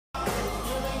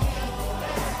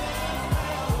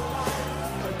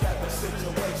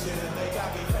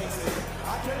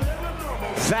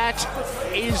That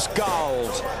is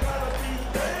gold.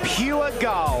 Pure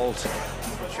gold.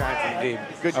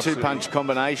 Good two-punch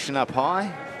combination up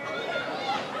high.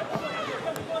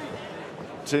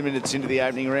 2 minutes into the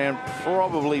opening round,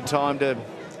 probably time to...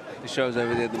 The show's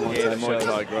over there, the Muay Thai. Yeah, the Muay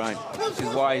Thai, great. This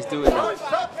is why he's doing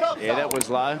that. Yeah, that was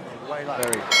low.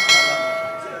 Very.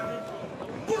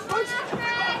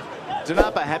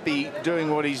 Danapa happy doing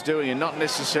what he's doing and not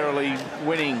necessarily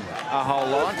winning a whole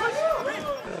lot.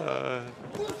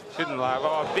 Shouldn't laugh.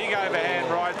 Oh, big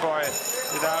overhand right by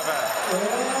Danapa.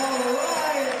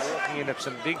 Walking into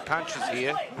some big punches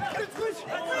here.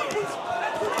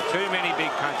 Too many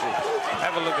big punches.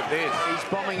 Have a look at this. He's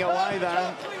bombing away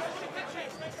though.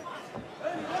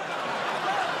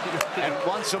 And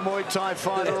once a Muay Thai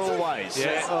fighter, always.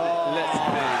 Yeah. Oh.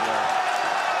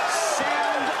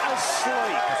 Sound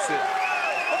asleep. That's it.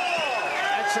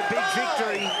 That's a big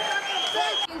victory.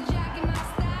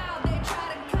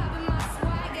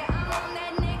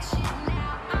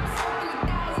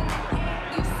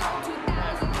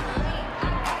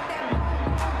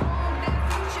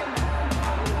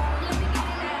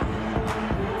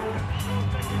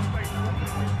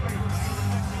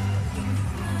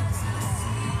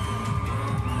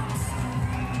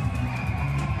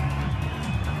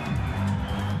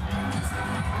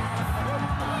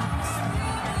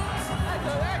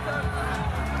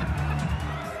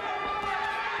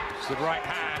 The right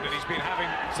hand, and he's been having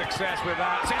success with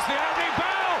that since the opening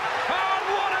bell.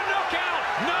 Oh, what a knockout!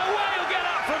 No way he'll get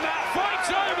up from that. Fight's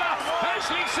over.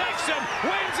 Ashley Sexton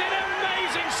wins in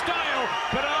amazing style,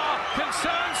 but our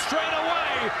concerns straight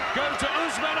away go to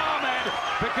Usman Ahmed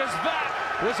because that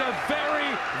was a very,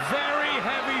 very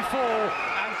heavy fall.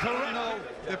 And correct.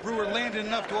 If Brewer landed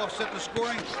enough to offset the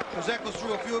scoring, because Eccles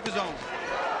threw a few of his own.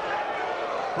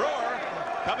 Brewer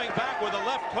coming back with a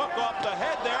left hook off the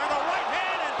head there, and a right hand.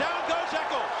 Down goes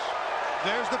Eccles.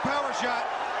 There's the power shot.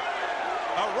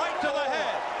 A right to the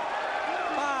head.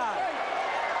 5,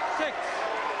 6,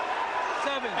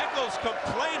 7. Eccles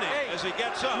complaining as he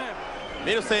gets up.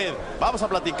 Mire usted, vamos a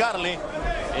platicarle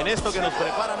en esto que nos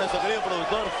prepara nuestro querido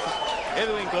productor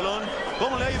Edwin Colón.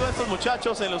 ¿Cómo le ha ido a estos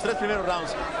muchachos en los 3 primeros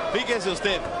rounds? Fíjese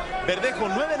usted, Verdejo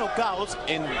 9 knockouts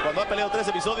cuando ha peleado 3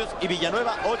 episodios y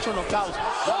Villanueva 8 knockouts.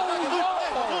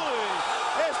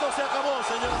 Esto se acabó,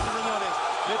 señoras y señores.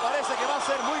 Me parece que va a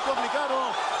ser muy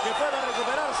complicado que pueda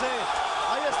recuperarse.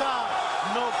 Ahí está.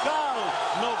 Knockout,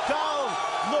 knockout,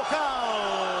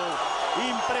 knockout.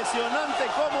 Impresionante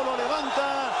cómo lo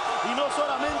levanta. Y no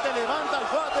solamente levanta al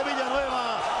cuate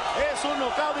Villanueva. Es un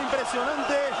knockout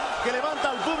impresionante que levanta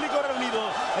al público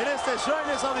reunido en este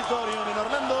Shriners Auditorium en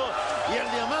Orlando. Y el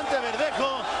diamante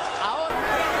Verdejo ahora...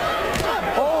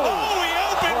 Oh, he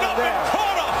opened up and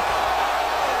caught him.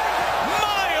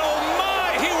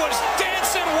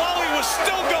 While he was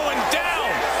still going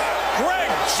down, Greg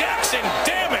Jackson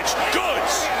damaged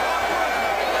goods.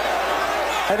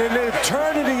 And an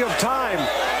eternity of time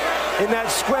in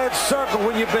that squared circle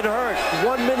when you've been hurt.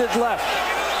 1 minute left.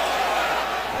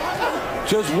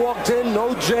 Just walked in,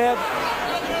 no jab.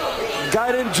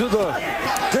 Got into the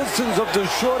distance of the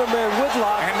shorter man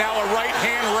Whitlock. And now a right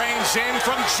hand reigns in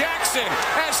from Jackson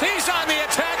as he's on the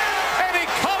attack, and he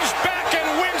comes back and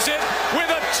wins it with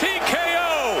a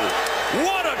TKO.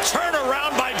 What a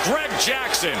turnaround by Greg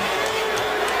Jackson.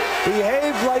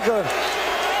 Behaved like a...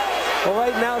 Well,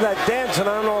 right now that dancing,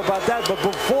 I don't know about that, but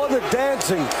before the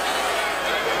dancing,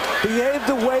 behaved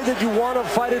the way that you want a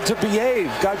fighter to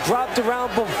behave. Got dropped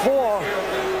around before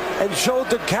and showed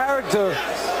the character,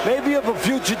 maybe of a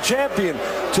future champion,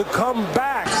 to come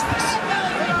back.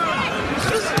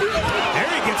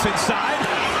 There he gets inside.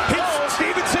 Hits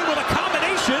Stevenson with a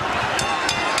combination.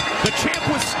 The champ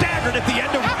was staggered at the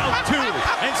end of round 2.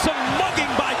 And some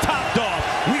mugging by Top Dog.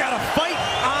 We got a fight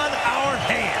on our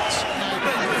hands.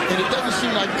 And it doesn't seem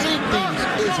like anything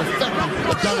is affecting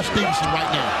Adonis Stevenson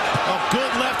right now. A good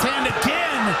left hand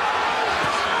again.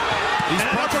 These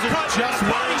and an uppercut, just a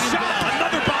body shot,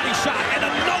 another body shot, and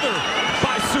another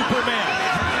by Superman.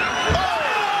 Oh!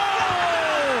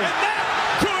 And that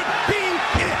could be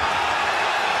it.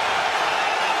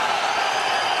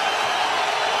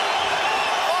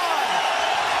 5,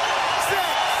 6,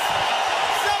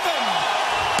 7,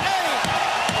 8,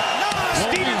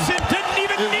 9. Stevenson didn't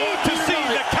even need to see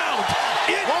the count.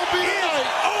 It is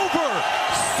over.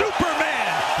 Superman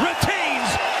retains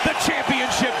the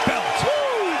championship belt.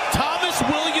 Thomas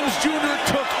Williams Jr.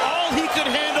 took all he could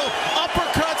handle.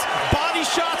 Uppercuts, body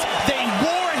shots, they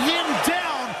wore him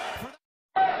down.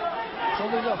 そ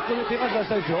の今、ここで手数出し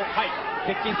たでしょ。はい。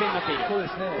接近戦になっている。そうで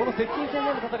すね。この接近戦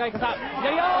での戦い方。い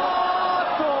やいや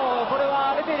ーっと、これ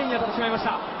はレフェリーに当たってしまいまし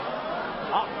た。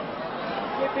あ、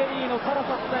レフェリーのカラ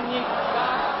サスさんに、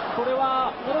これ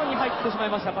はフォローに入ってしまい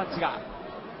ました、パンチが。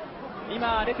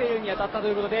今、レフェリーに当たったと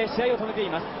いうことで、試合を止めてい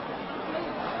ます。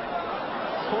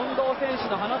近藤選手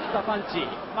の放ったパンチ、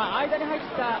間に入っ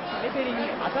たレフェリー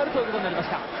に当たるということになりまし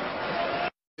た。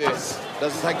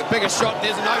Doesn't take the biggest shot.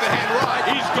 There's an overhand right.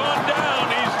 He's gone down.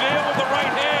 He's there with the right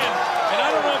hand. And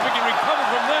I don't know if he can recover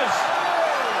from this.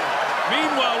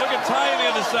 Meanwhile, look at Ty on the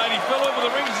other side. He fell over the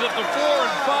rings at the 4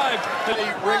 and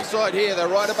 5. Ringside here.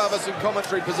 They're right above us in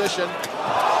commentary position.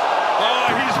 Oh,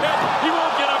 he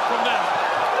won't get up from that.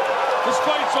 This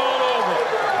fight's all over.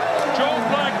 Joe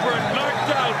Blackburn knocked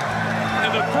out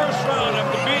in the first round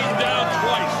after being down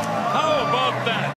twice. How about that?